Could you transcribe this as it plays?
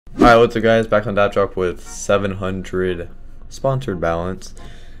Alright, what's up guys, back on Datdrop with 700 sponsored balance.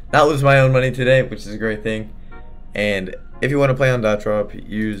 Not lose my own money today, which is a great thing. And if you want to play on Datdrop,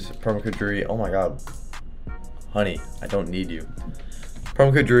 use promo code Drury. Oh my god. Honey, I don't need you.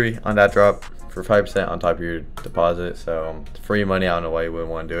 Promo code Drury on Datdrop for 5% on top of your deposit. So free money, I don't know why you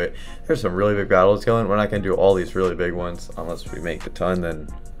wouldn't want to do it. There's some really big battles going. We're not going to do all these really big ones unless we make a ton, then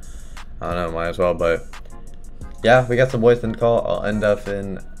I don't know, might as well. But yeah, we got some boys in the call. I'll end up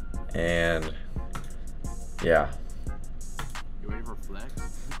in. And yeah. You ready for flex?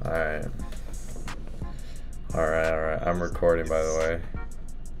 Alright. Alright. I'm recording, by the way.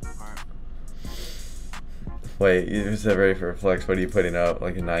 Alright. Wait, you said ready for a flex. What are you putting up?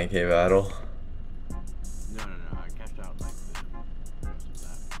 Like a 9K battle? No. I cashed out like the rest of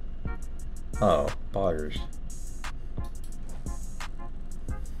that. Oh, boggers.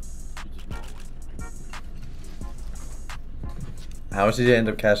 How much did you end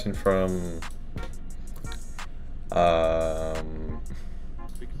up cashing from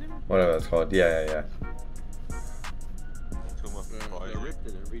whatever that's called? Yeah. I ripped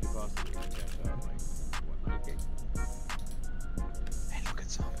it and redeposited it and cashed out like, what, 9K? Hey, look at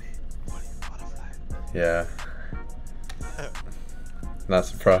zombie. What are you, butterfly? Yeah. Not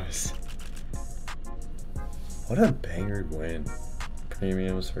surprised. What a banger win.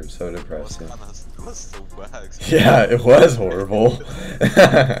 Premiums were so depressing. It was so bad. Yeah, it was horrible.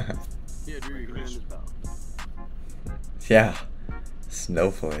 Yeah, Drew, you can win this battle. Yeah.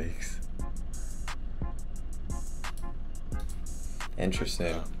 Snowflakes.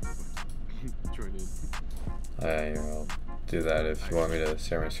 Interesting. Join in. I'll do that if you want me to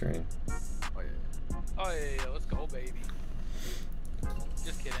share my screen. Oh yeah, let's go, baby.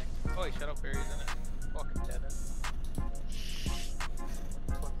 Just kidding. Oh, he Shadow Fairy's in it. Fucking Dennis.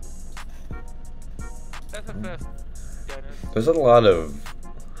 That's a fest, Dennis. There's a lot of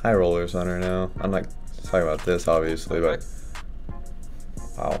high rollers on her now. I'm not talking about this, obviously, but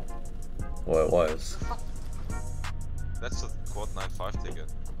wow. Well, it was. That's a quad 9.5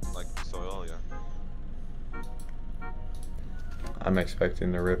 ticket, like we saw earlier. I'm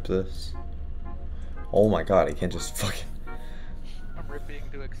expecting to rip this. Oh my god, I can't just fucking. I'm ripping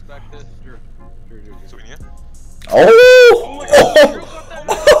to expect this. Drew. Swing here? Oh!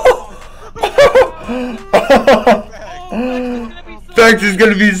 Vex is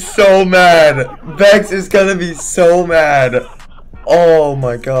gonna be so mad. Vex is gonna be so mad. Oh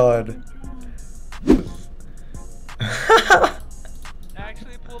my god.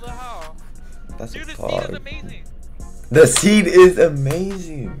 Actually pulled a HOWL. That's Dude, a the seed is clog. amazing. The seed is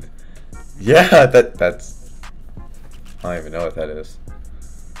amazing. Yeah, that's. I don't even know what that is.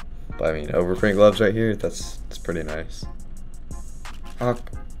 But I mean, overprint gloves right here. That's pretty nice.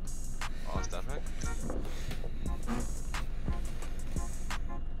 Fuck. Oh, is that right?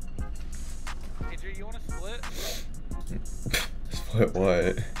 Hey, Drew, you want to split? Split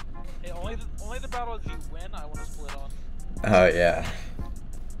what? Hey, only the battles you win, I want to split on. Oh yeah.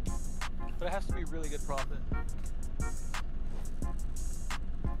 But it has to be really good profit.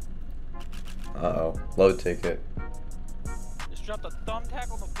 Uh-oh. Low ticket. Just drop the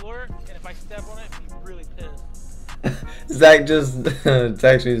thumbtack on the floor, and if I step on it, be really pissed. Zach just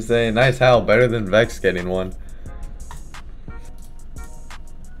texted me saying, nice HOWL, better than Vex getting one.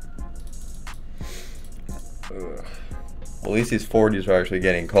 Ugh. At least these 40s are actually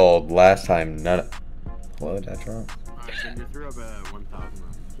getting called. Last time, none. Hello, Datdrop. Alright, so you threw up a 1,000 on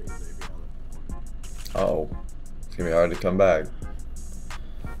JJ. Uh-oh. It's gonna be hard to come back.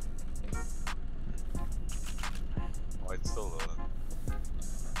 Oh, it's still loaded.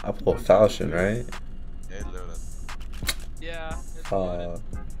 I pulled a Falchion, right? Yeah, it loaded. Yeah, it's loaded.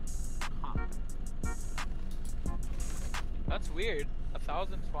 That's weird.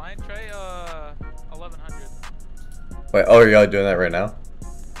 1,000's fine. Try 1,100. Wait, oh, are y'all doing that right now?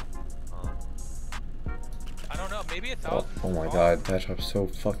 I don't know. Maybe 1,000. Oh my god, Datdrop's so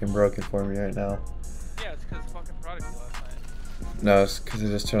fucking broken for me right now. Yeah, it's because fucking Prodigy last night. No, it's because I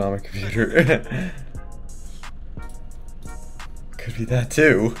just turned on my computer. Could be that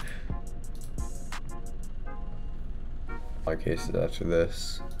too. My case is after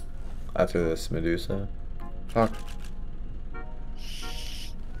this. After this Medusa. Fuck.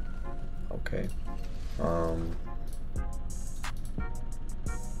 Okay.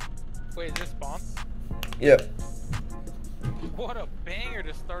 Wait, is this spawns? Yep. What a banger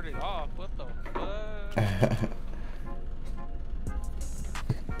to start it off. What the fuck?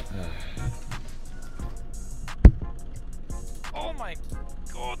 Oh my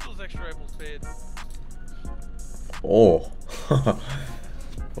god, those extra rifles paid. Oh.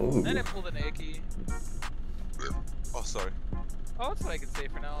 Ooh. Then it pulled an Aki. Oh, sorry. Oh, that's what I can say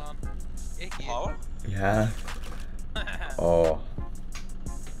for now on. Icky. How? Yeah. Oh,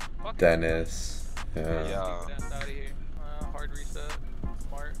 Fuck it. Dennis. Yeah. Yeah. Get us out of here. Hard reset.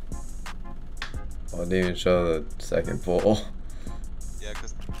 Smart. Oh, didn't even show the second pull. Yeah,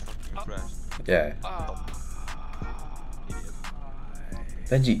 cause fucking crashed. Yeah. Ah. Idiot.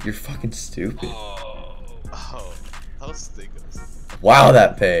 Benji, you're fucking stupid. Oh, how stickers. Wow,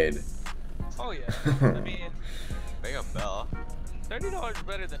 that paid. Oh yeah. I mean, Ring a bell. $30 is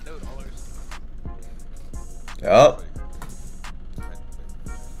better than no dollars. Yup.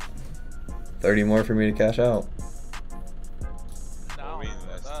 30 more for me to cash out. No, We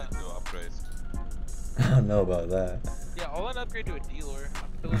invest into upgrades. I don't know about that. yeah, I'll an upgrade to a dealer. I'm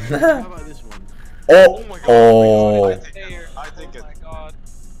feeling How about this one? Oh, my god. oh. I take it. I take Oh it. my god.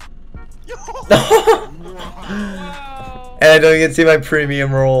 Wow. And I don't get to see my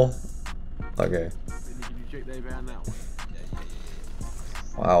premium roll. Okay. Did you check the eBay on that one?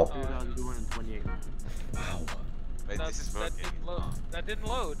 Wow. 2,228. Wow. Wait, this is That working. didn't load. That didn't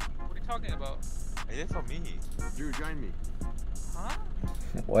load. What are you talking about? I did for me. Drew, join me. Huh?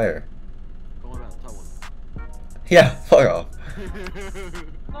 Where? Go on about that one. Yeah, fuck off.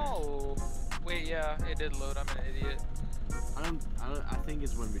 No. Wait, yeah, it did load. I'm an idiot. I think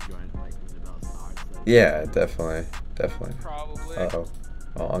it's when we join, like when the bell starts. Like, Yeah, definitely. Definitely. Probably. Uh-oh.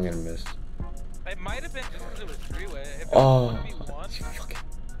 Oh, I'm gonna miss. It might have been just because it was three-way. If it Oh. was 1v1,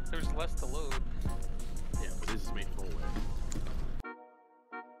 there's less to load. yeah, but this is made full way.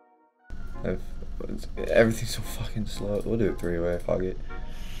 Everything's so fucking slow. We'll do it three-way, fuck it.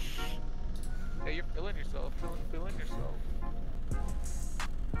 Hey, you're feeling yourself. Feeling yourself.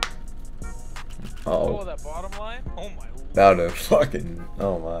 Oh, Oh, that bottom line? Oh my lord. about to fucking.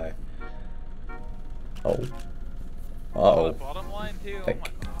 Oh my. Oh. Oh, Uh-oh. that bottom line too? Oh my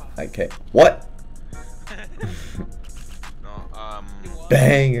god. Okay. What? No, You won?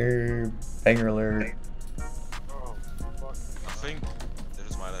 Banger. Banger alert. Oh, fuck. I think they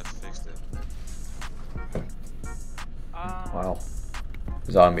just might have fixed it. Wow.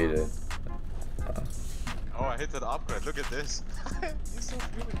 Zombie did. Oh, I hit that upgrade. Look at this. You're so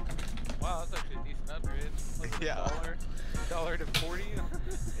good. Wow, that's actually a decent upgrade. Was it Yeah. $1 to 40? 80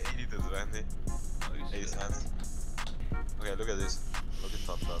 to 20. 80 cents. Okay, look at this. Look at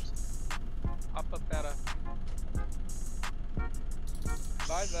top drops. Up better.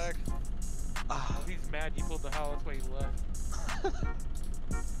 Bye, Zach. Ah, Oh, he's mad you pulled the howl. That's why he left.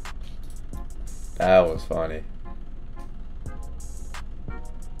 That was funny.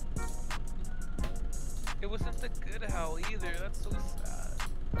 It wasn't the good howl either. That's so sad.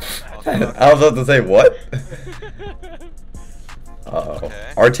 I was about to say what? Uh-oh.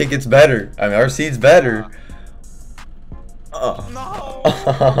 Okay. Our ticket's better. I mean, our seat's better. Oh. No!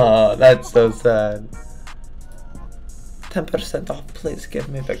 That's so sad. 10% off, please give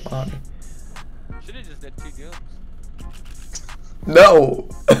me back money. Should've just did 2 dooms. No!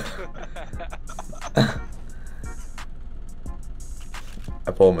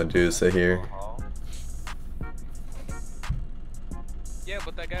 I pull Medusa here. Yeah,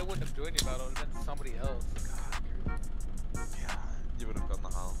 but that guy wouldn't have joined you battle. It would have been somebody else. God, Yeah, you would have gotten the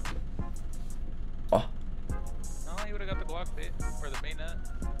HOWL. Oh, no, he would have got the Glock pit or the main net.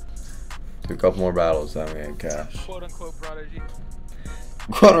 do a couple more battles, then we get cash. Quote unquote prodigy.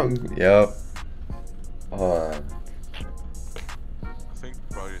 Yep. Hold on. I think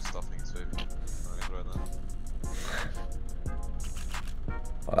probably stuffing is safe. Right now.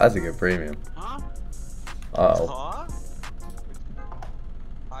 Oh, that's a good premium. Huh? Uh-oh. Huh?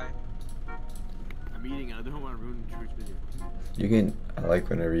 Hi. I'm eating and I don't want to ruin Drew's video. You can, I like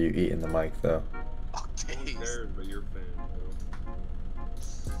whenever you eat in the mic, though. Okay. There, but you're a fan, bro.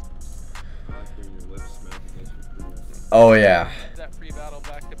 I like hearing your lips smack against your food. Oh, yeah. That free battle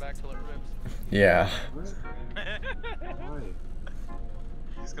back to back till it rips. Yeah. What? Why?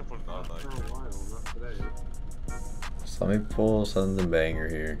 He's gonna put it on like. For a while, not today. So let me pull something banger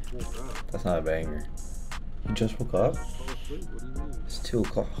here. Woke up. That's not a banger. You just woke up? Fall asleep, what do you mean? It's 2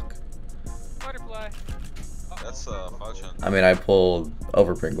 o'clock. Butterfly. Uh-oh. That's function. I mean, I pulled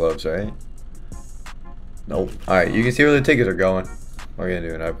overprint gloves, right? Nope. Alright, you can see where the tickets are going. We're gonna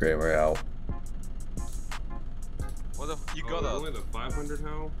do an upgrade. We're out. What the? You Oh, got only a. the 500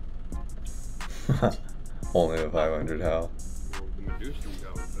 HOWL? Only the 500 HOWL. Well, the Medusa you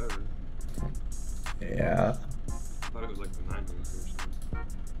got was better. Yeah. I thought it was like the 900 or something.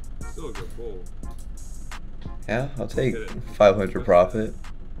 Still a good pull. Yeah, I'll take 500 profit.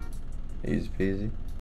 Easy peasy.